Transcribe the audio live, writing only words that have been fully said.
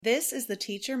This is the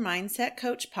Teacher Mindset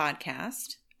Coach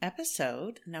Podcast,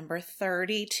 episode number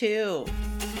 32.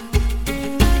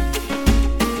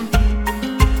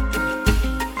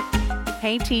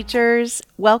 Hey teachers,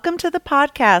 welcome to the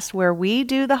podcast where we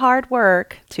do the hard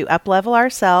work to up-level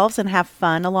ourselves and have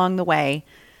fun along the way.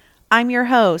 I'm your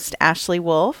host, Ashley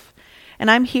Wolf,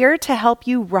 and I'm here to help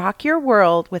you rock your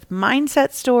world with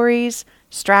mindset stories,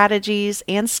 strategies,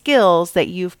 and skills that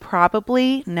you've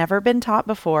probably never been taught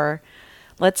before.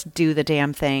 Let's do the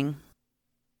damn thing.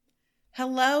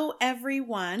 Hello,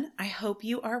 everyone. I hope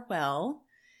you are well.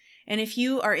 And if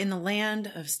you are in the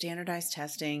land of standardized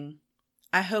testing,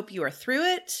 I hope you are through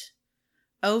it,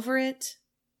 over it,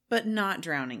 but not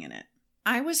drowning in it.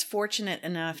 I was fortunate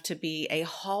enough to be a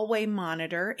hallway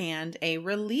monitor and a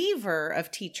reliever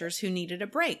of teachers who needed a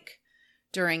break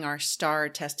during our STAR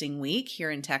testing week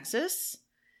here in Texas.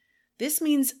 This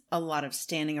means a lot of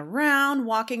standing around,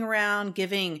 walking around,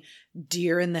 giving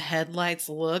deer in the headlights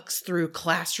looks through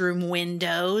classroom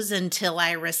windows until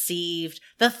I received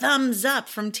the thumbs up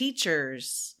from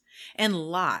teachers, and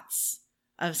lots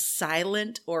of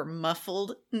silent or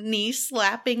muffled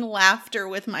knee-slapping laughter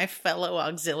with my fellow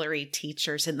auxiliary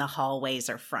teachers in the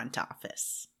hallways or front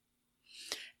office.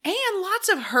 And lots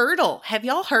of Hurdle. Have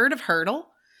y'all heard of Hurdle?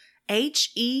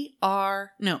 HEARDLE.com.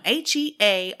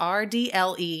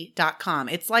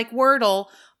 It's like Wordle,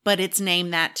 but it's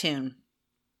named that tune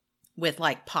with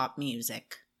like pop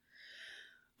music.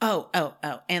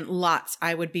 And lots,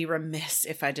 I would be remiss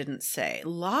if I didn't say,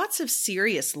 lots of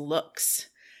serious looks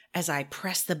as I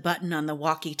press the button on the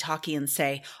walkie-talkie and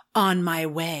say, "On my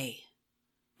way,"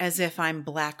 as if I'm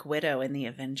Black Widow in the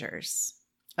Avengers,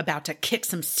 about to kick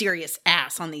some serious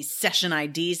ass on these session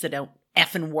IDs that don't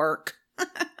effing work.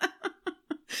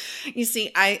 You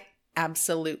see, I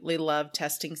absolutely love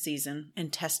testing season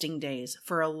and testing days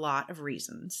for a lot of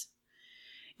reasons.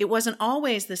 It wasn't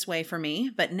always this way for me,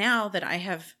 but now that I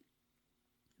have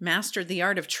mastered the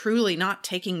art of truly not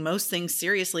taking most things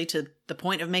seriously to the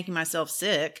point of making myself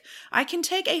sick, I can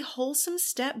take a wholesome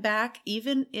step back,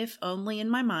 even if only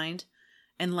in my mind,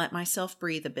 and let myself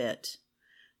breathe a bit.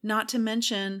 Not to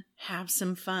mention, have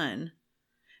some fun.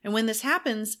 And when this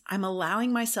happens, I'm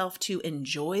allowing myself to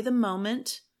enjoy the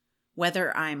moment,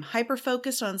 whether I'm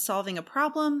hyper-focused on solving a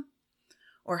problem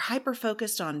or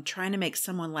hyper-focused on trying to make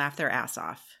someone laugh their ass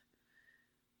off.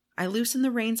 I loosen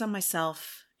the reins on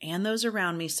myself and those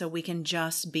around me so we can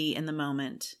just be in the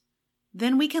moment.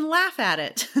 Then we can laugh at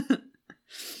it.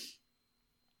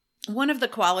 One of the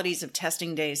qualities of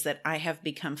testing days that I have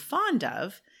become fond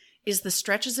of is the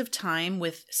stretches of time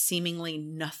with seemingly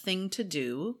nothing to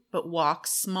do but walk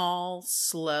small,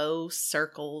 slow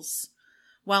circles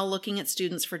while looking at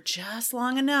students for just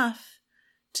long enough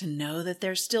to know that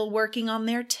they're still working on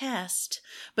their test,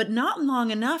 but not long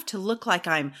enough to look like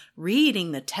I'm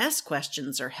reading the test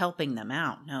questions or helping them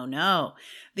out. No.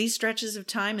 These stretches of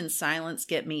time in silence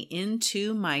get me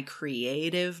into my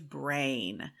creative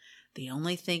brain. The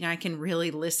only thing I can really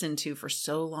listen to for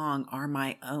so long are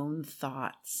my own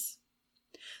thoughts.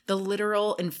 The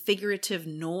literal and figurative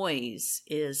noise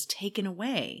is taken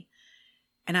away,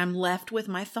 and I'm left with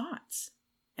my thoughts.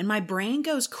 And my brain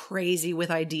goes crazy with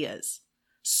ideas.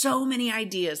 So many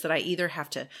ideas that I either have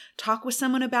to talk with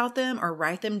someone about them or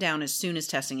write them down as soon as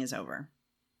testing is over.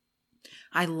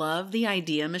 I love the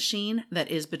idea machine that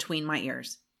is between my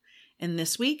ears. And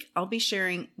this week, I'll be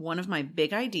sharing one of my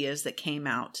big ideas that came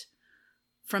out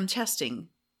from testing.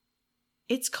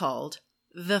 It's called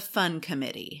the Fun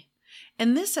Committee.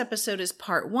 And this episode is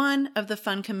part 1 of the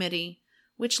Fun Committee,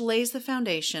 which lays the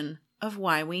foundation of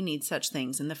why we need such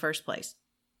things in the first place.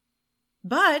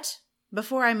 But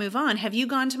before I move on, have you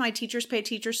gone to my Teachers Pay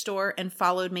Teachers store and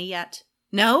followed me yet?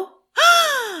 No?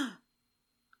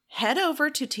 Head over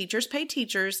to Teachers Pay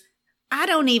Teachers. I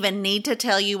don't even need to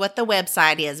tell you what the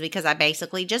website is because I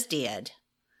basically just did.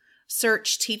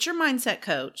 Search Teacher Mindset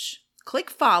Coach,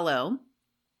 click follow,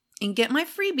 and get my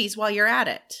freebies while you're at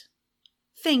it.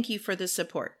 Thank you for the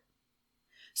support.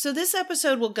 So this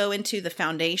episode will go into the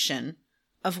foundation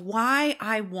of why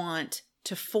I want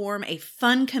to form a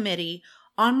fun committee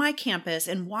on my campus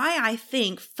and why I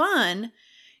think fun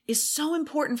is so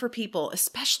important for people,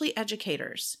 especially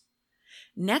educators.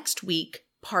 Next week,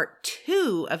 part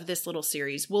 2 of this little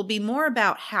series will be more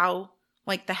about how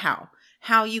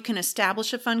you can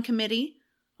establish a fun committee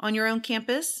on your own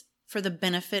campus for the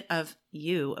benefit of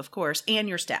you, of course, and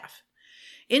your staff.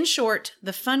 In short,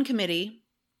 the Fun Committee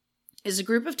is a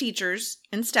group of teachers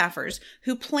and staffers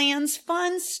who plans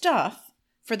fun stuff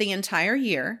for the entire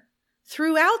year,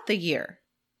 throughout the year.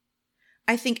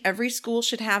 I think every school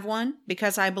should have one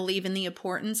because I believe in the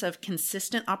importance of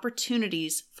consistent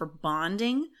opportunities for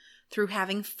bonding through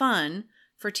having fun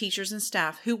for teachers and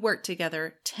staff who work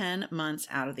together 10 months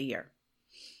out of the year.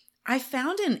 I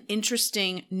found an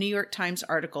interesting New York Times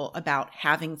article about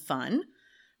having fun,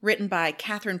 written by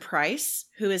Catherine Price,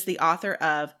 who is the author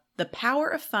of The Power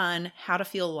of Fun: How to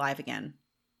Feel Alive Again.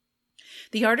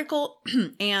 The article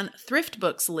and Thrift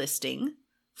Books listing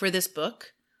for this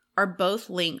book are both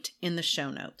linked in the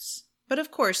show notes. But of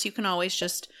course, you can always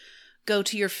just go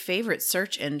to your favorite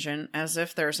search engine, as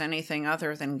if there's anything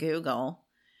other than Google,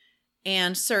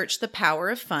 and search The Power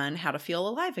of Fun: How to Feel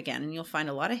Alive Again, and you'll find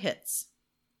a lot of hits.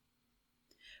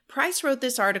 Price wrote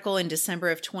this article in December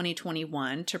of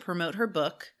 2021 to promote her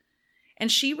book, and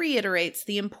she reiterates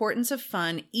the importance of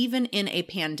fun even in a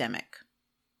pandemic.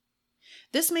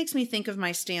 This makes me think of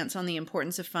my stance on the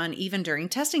importance of fun even during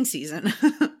testing season,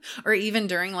 or even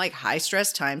during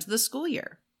high-stress times of the school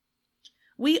year.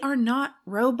 We are not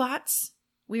robots.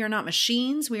 We are not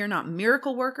machines. We are not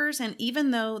miracle workers. And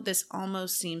even though this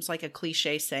almost seems like a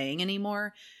cliche saying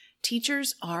anymore,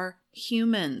 teachers are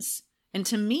humans. And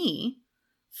to me,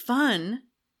 fun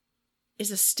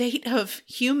is a state of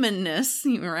humanness,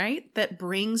 right? That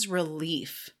brings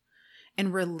relief.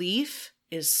 And relief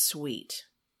is sweet.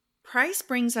 Price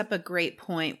brings up a great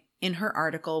point in her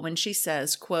article when she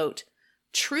says, quote,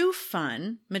 "True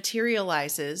fun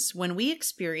materializes when we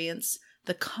experience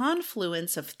the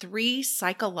confluence of 3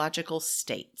 psychological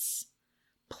states: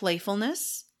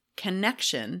 playfulness,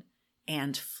 connection,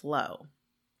 and flow."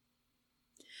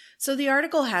 So the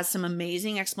article has some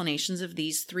amazing explanations of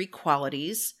these 3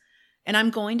 qualities, and I'm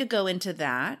going to go into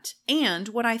that and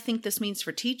what I think this means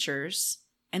for teachers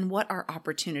and what our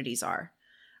opportunities are.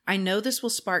 I know this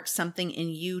will spark something in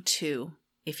you too,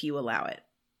 if you allow it.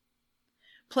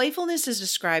 Playfulness is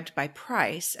described by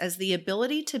Price as the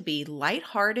ability to be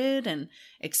lighthearted and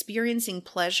experiencing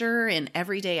pleasure in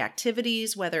everyday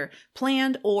activities, whether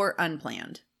planned or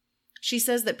unplanned. She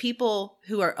says that people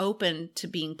who are open to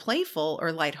being playful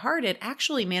or lighthearted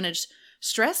actually manage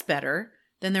stress better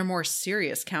than their more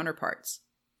serious counterparts.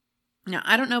 Now,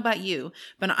 I don't know about you,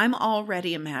 but I'm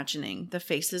already imagining the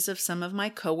faces of some of my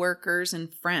coworkers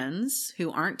and friends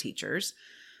who aren't teachers,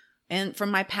 and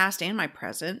from my past and my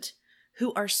present,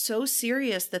 who are so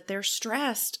serious that they're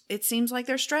stressed. It seems like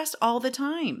they're stressed all the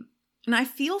time. And I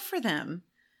feel for them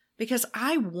because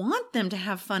I want them to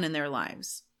have fun in their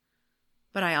lives.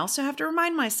 But I also have to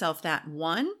remind myself that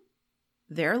 1,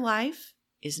 their life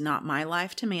is not my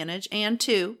life to manage, and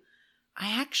 2,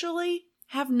 I actually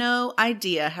have no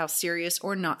idea how serious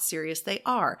or not serious they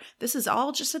are. This is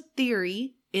all just a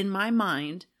theory in my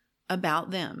mind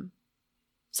about them.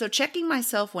 So checking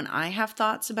myself when I have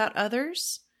thoughts about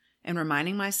others and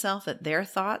reminding myself that their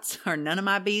thoughts are none of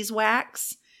my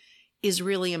beeswax is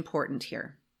really important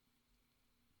here.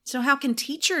 So how can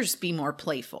teachers be more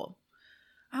playful?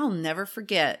 I'll never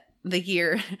forget the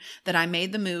year that I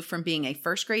made the move from being a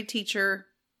first grade teacher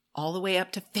all the way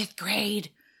up to 5th grade.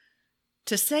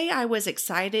 To say I was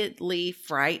excitedly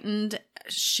frightened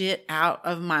shit out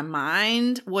of my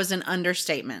mind was an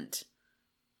understatement.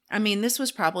 I mean, this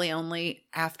was probably only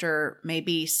after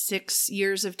maybe 6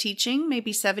 years of teaching,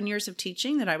 maybe 7 years of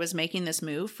teaching, that I was making this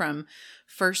move from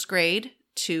first grade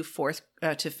to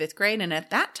 5th grade. And at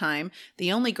that time,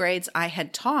 the only grades I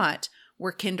had taught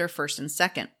were kinder, 1st, and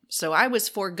 2nd. So I was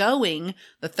foregoing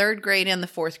the 3rd grade and the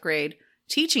 4th grade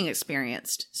teaching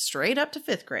experience straight up to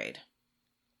 5th grade.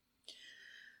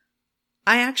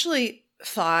 I actually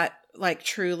thought,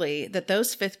 truly, that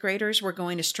those 5th graders were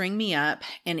going to string me up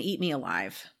and eat me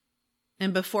alive.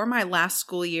 And before my last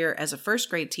school year as a first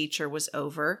grade teacher was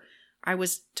over, I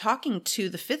was talking to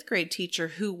the 5th grade teacher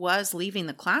who was leaving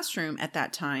the classroom at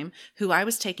that time, who I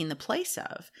was taking the place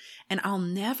of. And I'll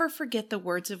never forget the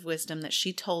words of wisdom that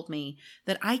she told me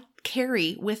that I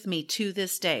carry with me to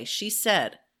this day. She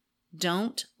said,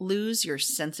 "Don't lose your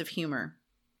sense of humor."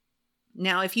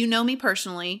 Now, if you know me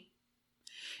personally,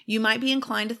 you might be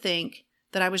inclined to think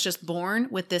that I was just born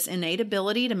with this innate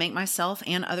ability to make myself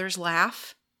and others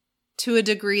laugh. To a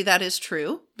degree, that is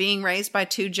true. Being raised by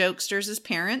 2 jokesters as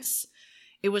parents,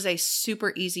 it was a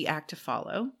super easy act to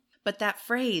follow. But that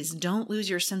phrase, "don't lose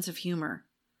your sense of humor,"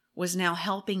 was now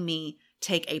helping me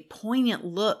take a poignant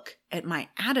look at my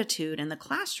attitude in the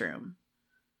classroom.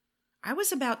 I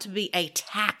was about to be a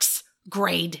tax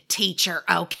grade teacher,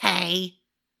 okay?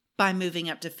 By moving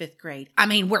up to 5th grade. I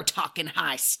mean, we're talking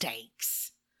high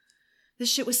stakes.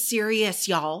 This shit was serious,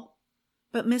 y'all.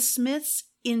 But Miss Smith's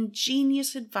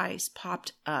ingenious advice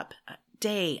popped up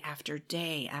day after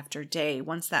day after day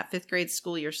once that 5th grade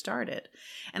school year started.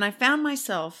 And I found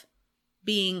myself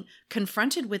being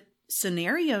confronted with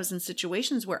scenarios and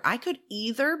situations where I could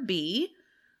either be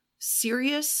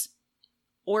serious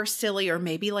or silly, or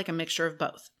maybe like a mixture of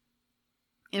both.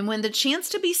 And when the chance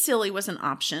to be silly was an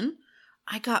option,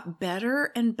 I got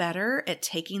better and better at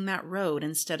taking that road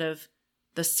instead of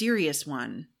the serious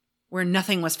one where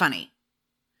nothing was funny.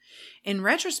 In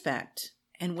retrospect,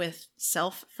 and with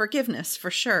self-forgiveness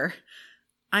for sure,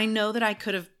 I know that I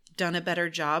could have done a better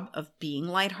job of being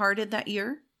lighthearted that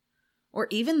year, or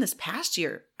even this past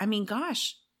year. I mean,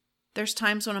 gosh, there's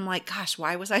times when I'm like, gosh,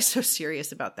 why was I so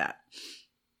serious about that?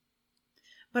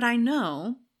 But I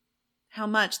know how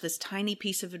much this tiny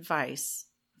piece of advice,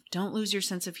 don't lose your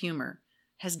sense of humor,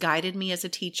 has guided me as a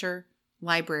teacher,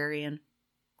 librarian,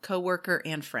 coworker,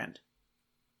 and friend.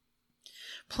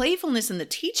 Playfulness in the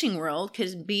teaching world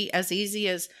could be as easy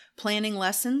as planning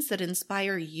lessons that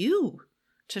inspire you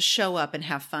to show up and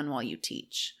have fun while you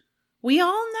teach. We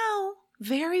all know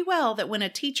very well that when a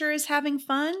teacher is having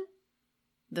fun,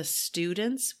 the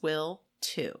students will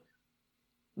too.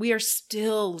 We are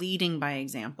still leading by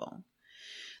example.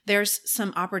 There's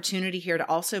some opportunity here to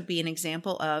also be an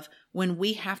example of when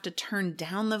we have to turn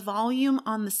down the volume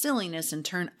on the silliness and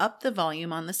turn up the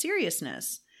volume on the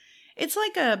seriousness. It's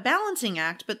like a balancing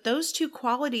act, but those two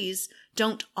qualities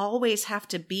don't always have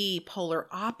to be polar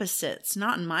opposites,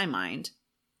 not in my mind.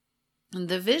 And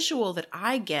the visual that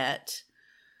I get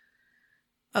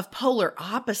of polar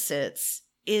opposites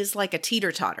is like a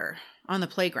teeter-totter on the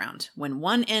playground. When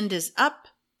one end is up,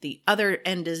 the other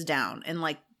end is down. And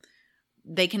like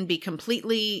they can be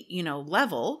completely,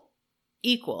 level,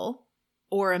 equal,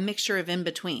 or a mixture of in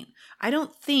between. I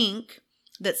don't think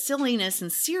that silliness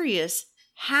and serious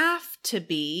have to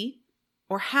be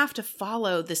or have to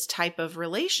follow this type of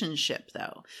relationship,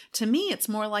 though. To me, it's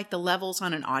more like the levels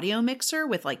on an audio mixer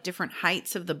with like different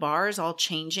heights of the bars all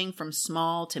changing from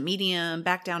small to medium,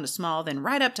 back down to small, then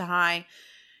right up to high.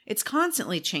 It's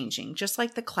constantly changing, just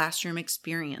like the classroom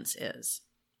experience is.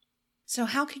 So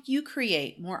how could you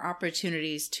create more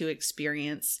opportunities to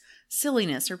experience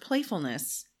silliness or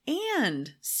playfulness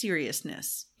and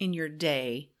seriousness in your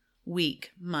day,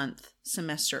 week, month,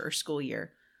 semester, or school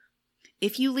year?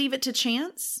 If you leave it to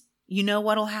chance, you know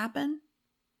what'll happen?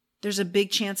 There's a big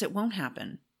chance it won't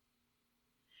happen.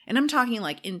 And I'm talking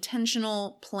like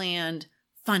intentional, planned,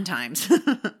 fun times.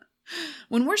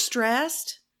 When we're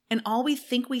stressed and all we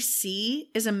think we see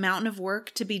is a mountain of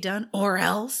work to be done, or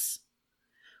else,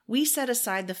 we set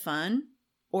aside the fun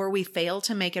or we fail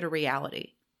to make it a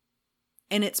reality.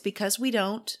 And it's because we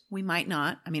might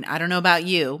not. I don't know about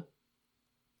you.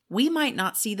 We might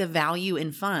not see the value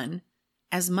in fun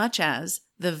as much as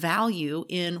the value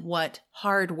in what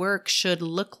hard work should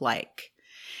look like.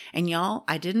 And y'all,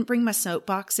 I didn't bring my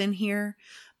soapbox in here,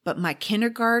 but my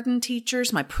kindergarten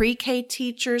teachers, my pre-K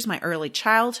teachers, my early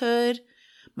childhood,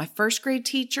 my first grade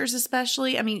teachers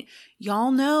especially,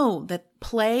 y'all know that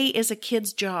play is a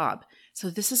kid's job. So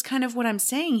this is kind of what I'm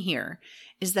saying here,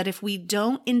 is that if we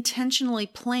don't intentionally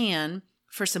plan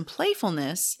for some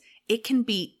playfulness, it can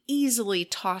be easily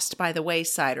tossed by the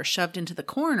wayside or shoved into the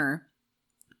corner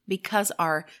because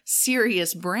our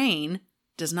serious brain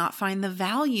does not find the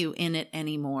value in it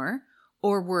anymore,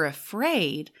 or we're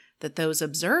afraid that those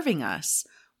observing us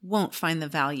won't find the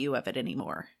value of it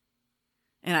anymore.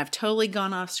 And I've totally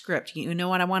gone off script. You know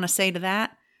what I want to say to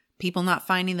that? People not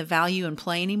finding the value in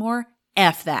play anymore?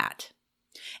 F that.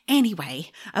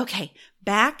 Anyway, okay,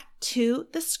 back to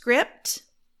the script.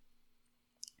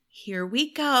 Here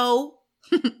we go.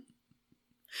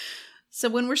 So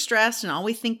when we're stressed and all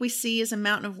we think we see is a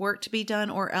mountain of work to be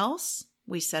done, or else,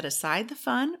 we set aside the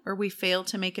fun or we fail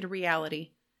to make it a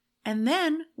reality. And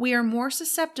then we are more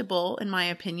susceptible, in my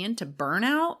opinion, to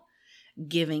burnout,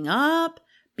 giving up,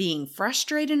 being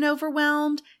frustrated and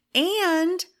overwhelmed,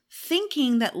 and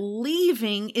thinking that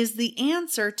leaving is the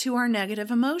answer to our negative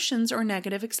emotions or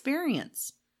negative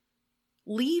experience.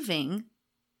 Leaving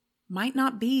might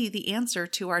not be the answer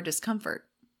to our discomfort,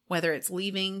 whether it's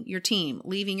leaving your team,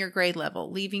 leaving your grade level,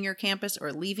 leaving your campus,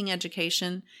 or leaving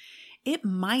education. It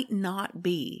might not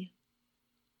be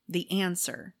the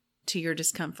answer to your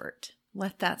discomfort.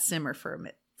 Let that simmer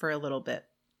for a little bit.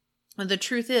 And the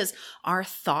truth is, our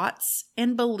thoughts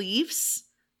and beliefs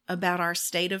about our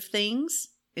state of things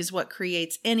is what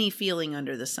creates any feeling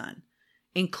under the sun,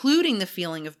 including the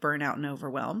feeling of burnout and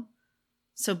overwhelm.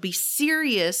 So be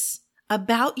serious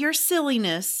about your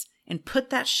silliness and put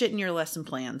that shit in your lesson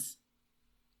plans.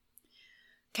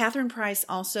 Catherine Price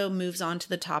also moves on to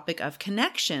the topic of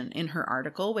connection in her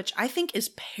article, which I think is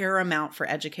paramount for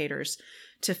educators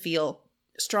to feel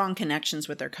strong connections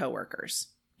with their coworkers.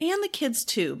 And the kids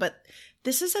too, but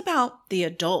this is about the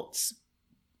adults.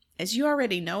 As you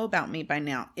already know about me by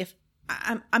now, if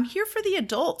I'm here for the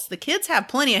adults, the kids have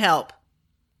plenty of help.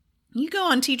 You go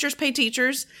on Teachers Pay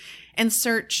Teachers and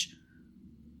search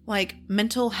like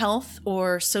mental health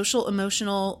or social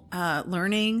emotional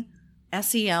learning,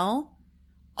 SEL,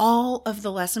 all of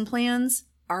the lesson plans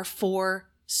are for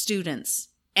students.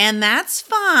 And that's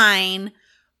fine.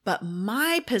 But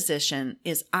my position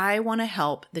is I want to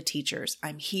help the teachers.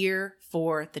 I'm here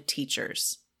for the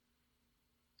teachers.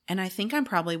 And I think I'm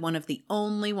probably one of the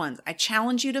only ones. I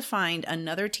challenge you to find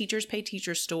another Teachers Pay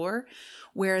Teachers store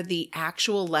where the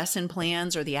actual lesson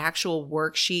plans or the actual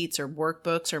worksheets or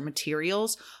workbooks or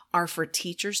materials are for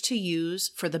teachers to use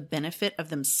for the benefit of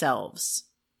themselves.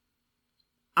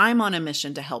 I'm on a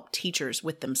mission to help teachers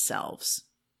with themselves.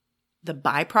 The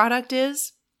byproduct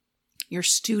is your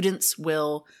students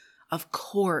will, of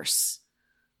course,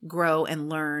 grow and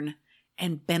learn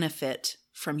and benefit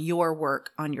from your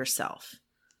work on yourself.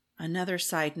 Another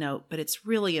side note, but it's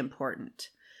really important.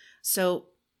 So,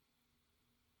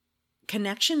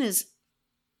 connection is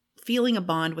feeling a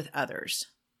bond with others.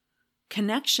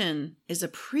 Connection is a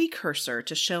precursor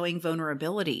to showing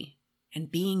vulnerability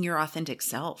and being your authentic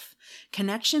self.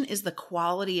 Connection is the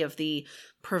quality of the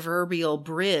proverbial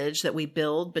bridge that we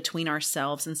build between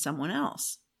ourselves and someone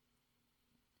else.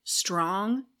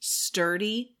 Strong,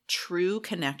 sturdy, true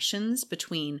connections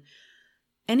between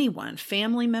anyone,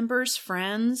 family members,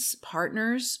 friends,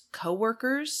 partners,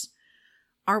 coworkers,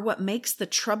 are what makes the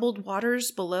troubled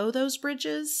waters below those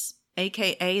bridges,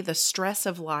 aka the stress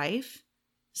of life,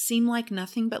 seem like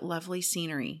nothing but lovely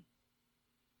scenery.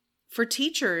 For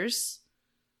teachers,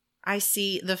 I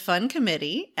see the Fun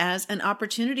Committee as an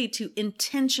opportunity to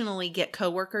intentionally get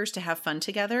coworkers to have fun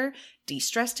together,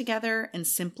 de-stress together, and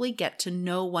simply get to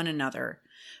know one another.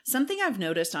 Something I've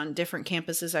noticed on different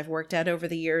campuses I've worked at over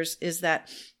the years is that,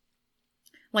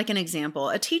 like an example,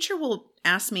 a teacher will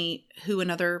ask me who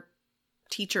another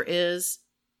teacher is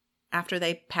after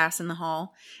they pass in the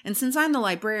hall. And since I'm the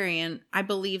librarian, I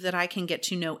believe that I can get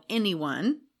to know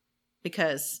anyone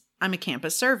because I'm a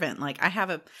campus servant. Like I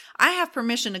have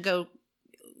permission to go,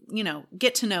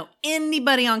 get to know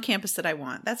anybody on campus that I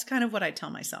want. That's kind of what I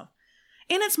tell myself.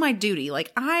 And it's my duty.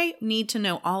 Like I need to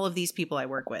know all of these people I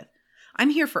work with. I'm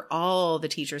here for all the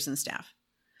teachers and staff.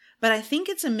 But I think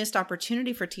it's a missed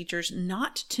opportunity for teachers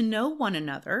not to know one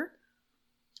another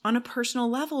on a personal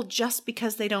level just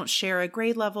because they don't share a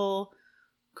grade level,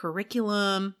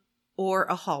 curriculum, or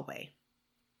a hallway.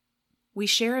 We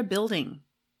share a building.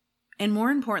 And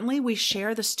more importantly, we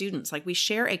share the students, like we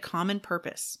share a common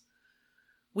purpose.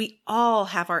 We all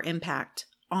have our impact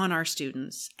on our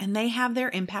students, and they have their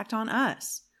impact on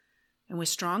us. And with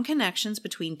strong connections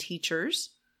between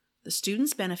teachers, the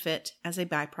students benefit as a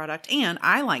byproduct, and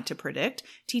I like to predict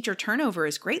teacher turnover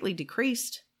is greatly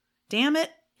decreased. Damn it,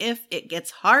 if it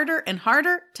gets harder and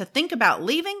harder to think about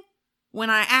leaving when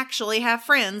I actually have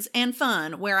friends and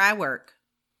fun where I work.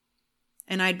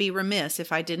 And I'd be remiss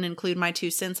if I didn't include my 2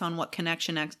 cents on what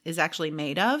connection is actually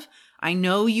made of. I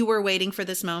know you were waiting for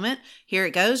this moment. Here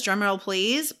it goes. Drum roll,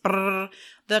 please. Brrr.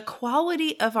 The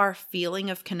quality of our feeling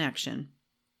of connection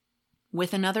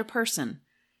with another person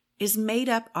is made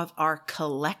up of our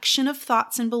collection of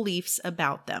thoughts and beliefs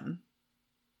about them.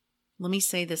 Let me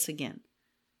say this again.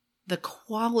 The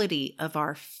quality of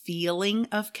our feeling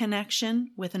of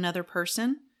connection with another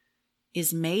person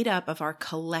is made up of our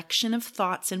collection of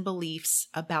thoughts and beliefs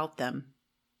about them.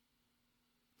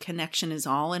 Connection is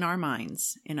all in our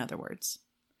minds, in other words.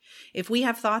 If we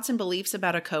have thoughts and beliefs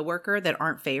about a coworker that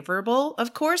aren't favorable,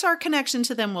 of course our connection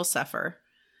to them will suffer.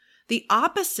 The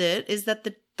opposite is that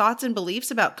the thoughts and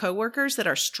beliefs about coworkers that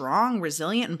are strong,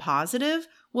 resilient, and positive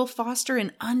will foster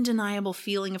an undeniable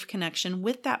feeling of connection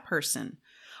with that person.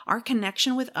 Our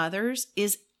connection with others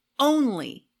is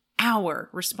only our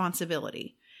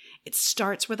responsibility. It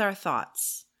starts with our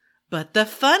thoughts. But the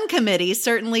Fun Committee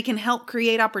certainly can help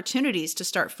create opportunities to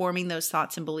start forming those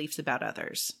thoughts and beliefs about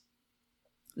others.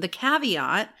 The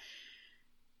caveat,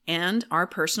 and our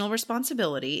personal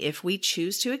responsibility, if we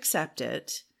choose to accept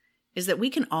it, is that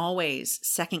we can always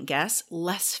second guess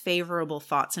less favorable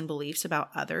thoughts and beliefs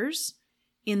about others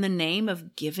in the name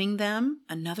of giving them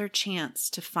another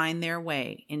chance to find their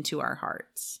way into our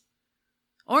hearts.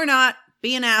 Or not.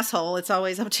 Be an asshole. It's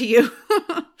always up to you.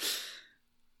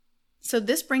 So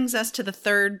this brings us to the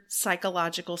third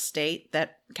psychological state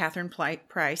that Catherine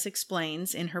Price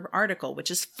explains in her article, which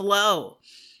is flow.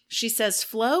 She says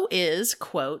flow is,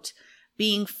 quote,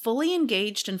 being fully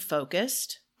engaged and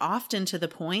focused, often to the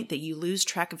point that you lose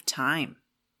track of time.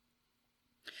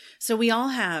 So we all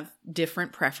have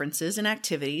different preferences and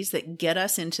activities that get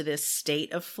us into this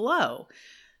state of flow.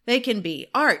 They can be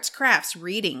arts, crafts,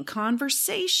 reading,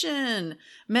 conversation,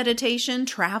 meditation,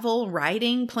 travel,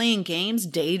 writing, playing games,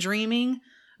 daydreaming,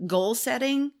 goal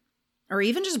setting, or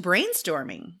even just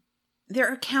brainstorming. There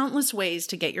are countless ways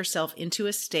to get yourself into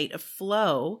a state of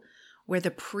flow where the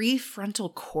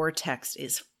prefrontal cortex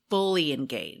is fully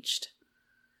engaged.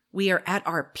 We are at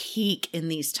our peak in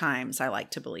these times, I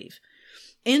like to believe.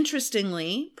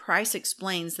 Interestingly, Price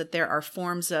explains that there are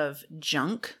forms of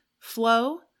junk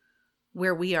flow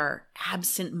where we are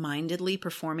absent-mindedly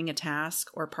performing a task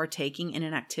or partaking in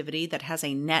an activity that has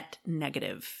a net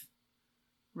negative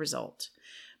result.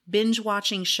 Binge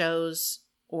watching shows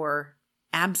or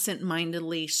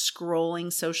absent-mindedly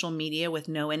scrolling social media with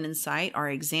no end in sight are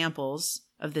examples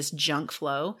of this junk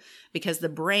flow because the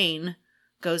brain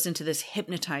goes into this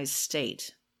hypnotized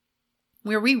state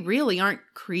where we really aren't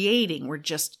creating, we're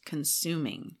just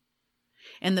consuming.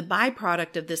 And the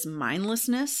byproduct of this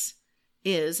mindlessness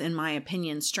is, in my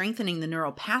opinion, strengthening the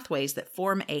neural pathways that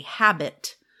form a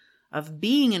habit of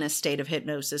being in a state of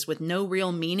hypnosis with no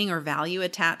real meaning or value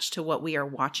attached to what we are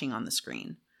watching on the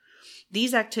screen.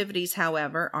 These activities,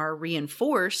 however, are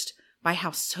reinforced by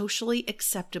how socially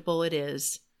acceptable it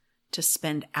is to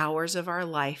spend hours of our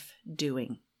life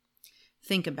doing.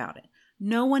 Think about it.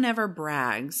 No one ever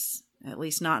brags, at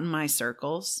least not in my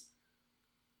circles,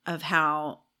 of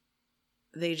how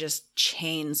they just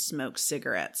chain smoke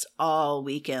cigarettes all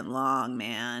weekend long,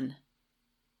 man.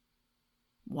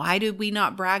 Why do we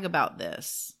not brag about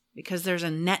this? Because there's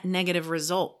a net negative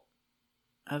result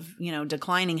of,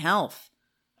 declining health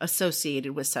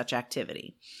associated with such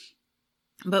activity.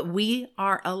 But we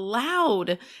are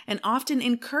allowed and often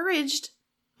encouraged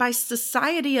by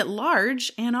society at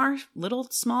large and our little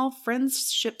small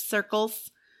friendship circles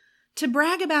to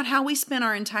brag about how we spent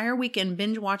our entire weekend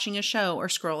binge watching a show or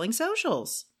scrolling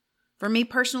socials. For me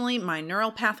personally, my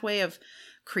neural pathway of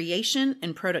creation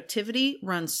and productivity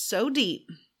runs so deep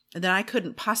that I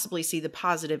couldn't possibly see the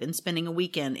positive in spending a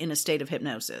weekend in a state of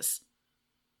hypnosis.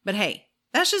 But hey,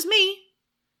 that's just me.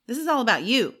 This is all about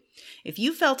you. If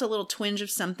you felt a little twinge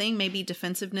of something, maybe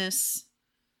defensiveness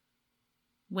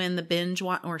when the binge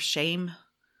or shame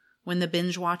when the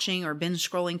binge watching or binge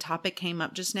scrolling topic came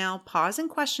up just now, pause and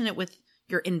question it with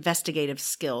your investigative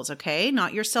skills, okay?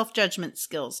 Not your self-judgment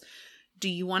skills. Do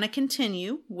you want to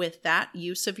continue with that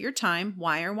use of your time?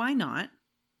 Why or why not?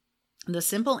 The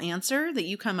simple answer that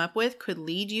you come up with could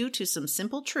lead you to some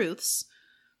simple truths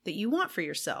that you want for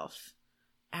yourself.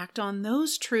 Act on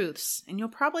those truths and you'll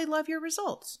probably love your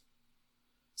results.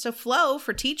 So flow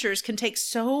for teachers can take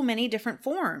so many different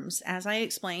forms, as I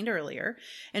explained earlier.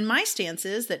 And my stance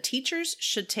is that teachers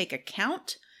should take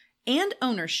account and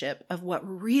ownership of what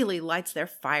really lights their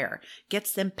fire,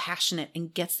 gets them passionate,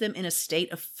 and gets them in a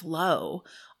state of flow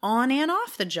on and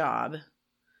off the job.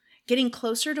 Getting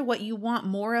closer to what you want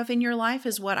more of in your life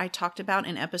is what I talked about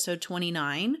in episode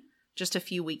 29 just a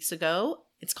few weeks ago.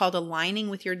 It's called Aligning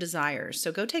with Your Desires.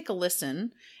 So go take a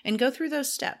listen and go through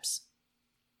those steps.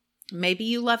 Maybe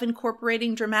you love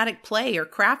incorporating dramatic play or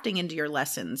crafting into your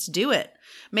lessons. Do it.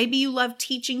 Maybe you love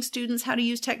teaching students how to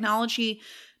use technology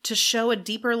to show a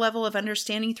deeper level of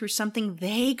understanding through something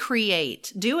they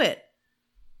create. Do it.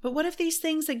 But what if these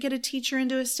things that get a teacher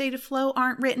into a state of flow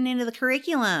aren't written into the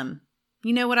curriculum?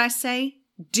 You know what I say?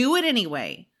 Do it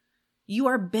anyway. You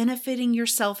are benefiting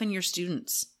yourself and your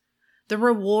students. The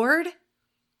reward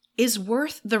is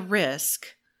worth the risk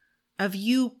of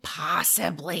you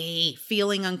possibly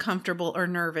feeling uncomfortable or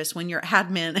nervous when your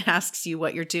admin asks you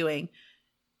what you're doing.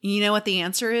 You know what the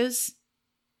answer is?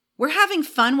 We're having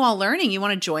fun while learning. You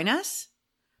want to join us?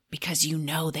 Because you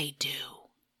know they do.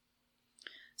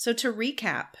 So to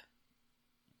recap,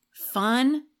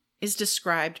 fun is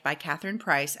described by Catherine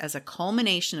Price as a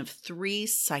culmination of 3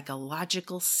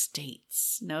 psychological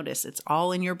states. Notice it's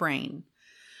all in your brain.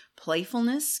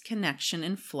 Playfulness, connection,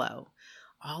 and flow.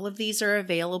 All of these are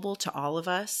available to all of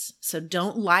us. So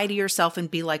don't lie to yourself and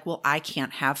be like, well, I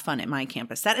can't have fun at my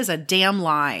campus. That is a damn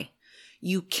lie.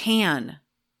 You can.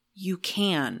 You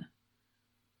can.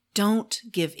 Don't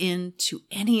give in to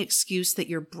any excuse that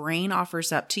your brain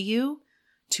offers up to you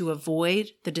to avoid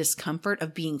the discomfort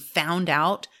of being found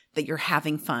out that you're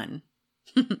having fun.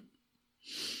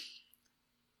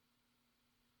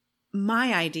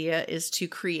 My idea is to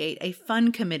create a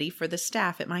fun committee for the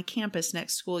staff at my campus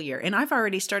next school year. And I've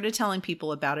already started telling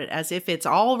people about it as if it's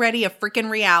already a freaking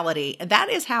reality. That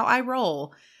is how I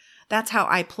roll. That's how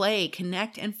I play,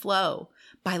 connect, and flow.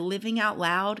 By living out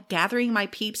loud, gathering my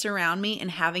peeps around me,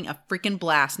 and having a freaking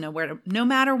blast no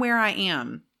matter where I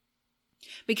am.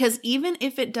 Because even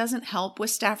if it doesn't help with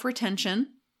staff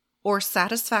retention or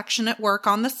satisfaction at work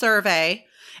on the survey,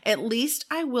 at least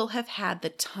I will have had the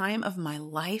time of my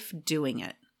life doing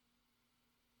it.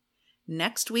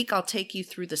 Next week, I'll take you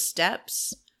through the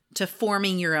steps to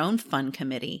forming your own fun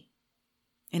committee.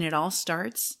 And it all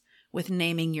starts with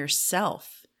naming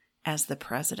yourself as the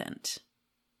president.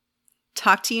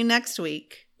 Talk to you next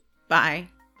week. Bye.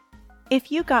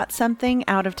 If you got something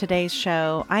out of today's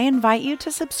show, I invite you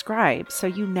to subscribe so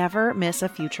you never miss a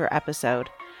future episode.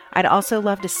 I'd also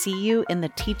love to see you in the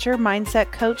Teacher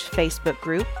Mindset Coach Facebook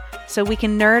group so we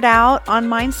can nerd out on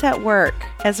mindset work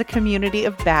as a community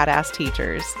of badass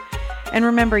teachers. And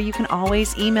remember, you can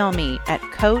always email me at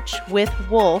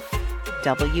coachwithwolfe,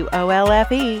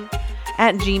 WOLFE,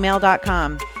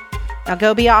 @gmail.com. Now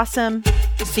go be awesome.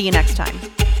 See you next time.